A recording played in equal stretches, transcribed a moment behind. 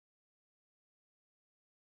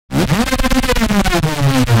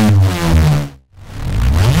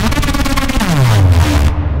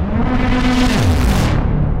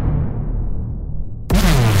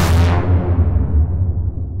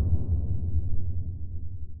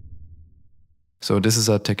So this is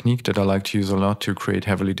a technique that I like to use a lot to create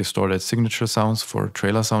heavily distorted signature sounds for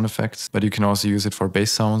trailer sound effects, but you can also use it for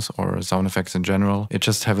bass sounds or sound effects in general. It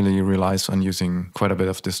just heavily relies on using quite a bit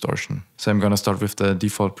of distortion. So I'm gonna start with the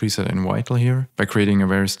default preset in Vital here by creating a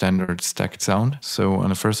very standard stacked sound. So on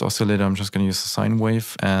the first oscillator, I'm just gonna use a sine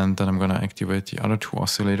wave, and then I'm gonna activate the other two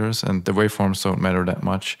oscillators, and the waveforms don't matter that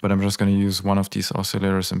much, but I'm just gonna use one of these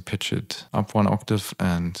oscillators and pitch it up one octave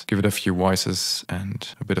and give it a few voices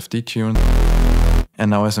and a bit of detune. And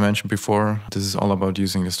now, as I mentioned before, this is all about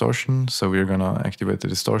using distortion. So we're gonna activate the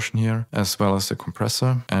distortion here as well as the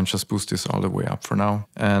compressor and just boost this all the way up for now.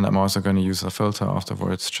 And I'm also gonna use a filter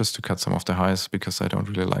afterwards just to cut some of the highs because I don't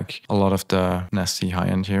really like a lot of the nasty high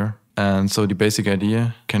end here. And so the basic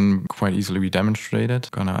idea can quite easily be demonstrated.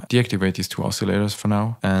 Gonna deactivate these two oscillators for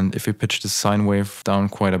now. And if we pitch the sine wave down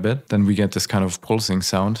quite a bit, then we get this kind of pulsing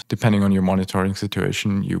sound. Depending on your monitoring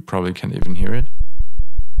situation, you probably can't even hear it.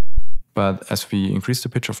 But as we increase the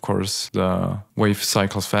pitch, of course, the wave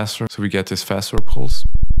cycles faster, so we get this faster pulse.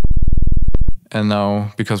 And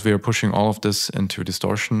now, because we are pushing all of this into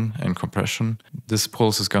distortion and compression, this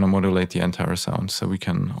pulse is going to modulate the entire sound. So we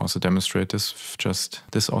can also demonstrate this with just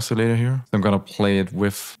this oscillator here. So I'm going to play it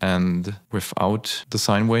with and without the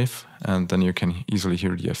sine wave, and then you can easily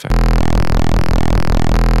hear the effect.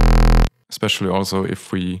 Especially also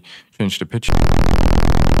if we change the pitch.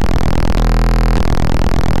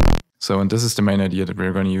 So, and this is the main idea, that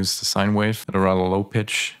we're going to use the sine wave at a rather low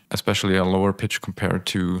pitch, especially a lower pitch compared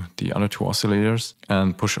to the other two oscillators,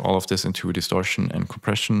 and push all of this into distortion and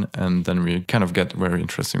compression, and then we kind of get very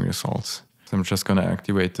interesting results. So I'm just going to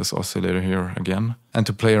activate this oscillator here again. And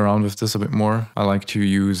to play around with this a bit more, I like to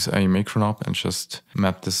use a macro knob and just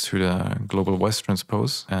map this to the global voice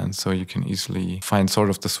transpose. And so you can easily find sort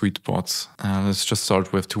of the sweet spots. Let's just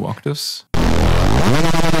start with 2 octaves.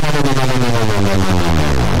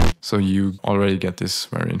 So you already get this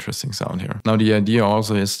very interesting sound here. Now the idea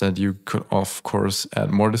also is that you could of course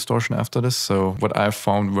add more distortion after this. So what I've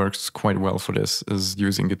found works quite well for this is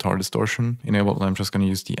using guitar distortion. In Ableton, I'm just going to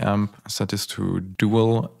use the amp, set this to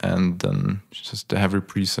dual, and then just the heavy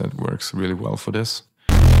preset works really well for this.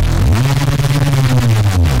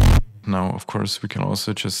 Now of course we can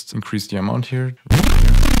also just increase the amount here.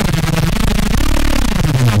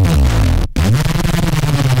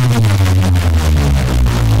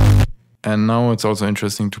 And now it's also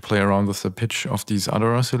interesting to play around with the pitch of these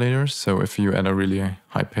other oscillators. So if you add a really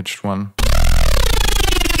high-pitched one,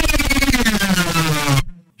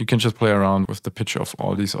 you can just play around with the pitch of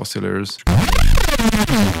all these oscillators.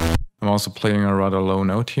 I'm also playing a rather low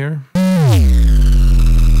note here.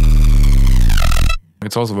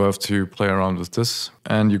 It's also worth to play around with this.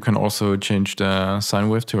 And you can also change the sine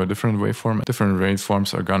wave to a different waveform. Different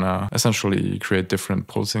waveforms are gonna essentially create different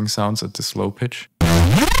pulsing sounds at this low pitch.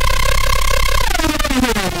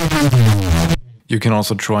 You can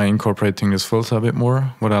also try incorporating this filter a bit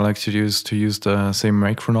more. What I like to do is to use the same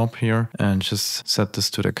macro knob here and just set this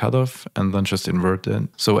to the cutoff and then just invert it.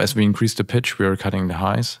 So as we increase the pitch, we are cutting the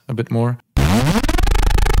highs a bit more.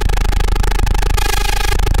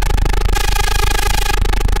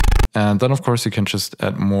 And then of course you can just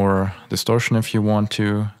add more distortion if you want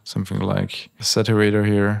to, something like a saturator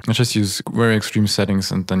here. And just use very extreme settings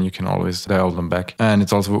and then you can always dial them back. And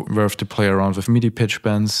it's also worth to play around with MIDI pitch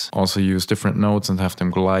bends, also use different notes and have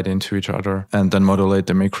them glide into each other, and then modulate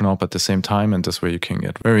the macro knob at the same time, and this way you can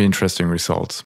get very interesting results.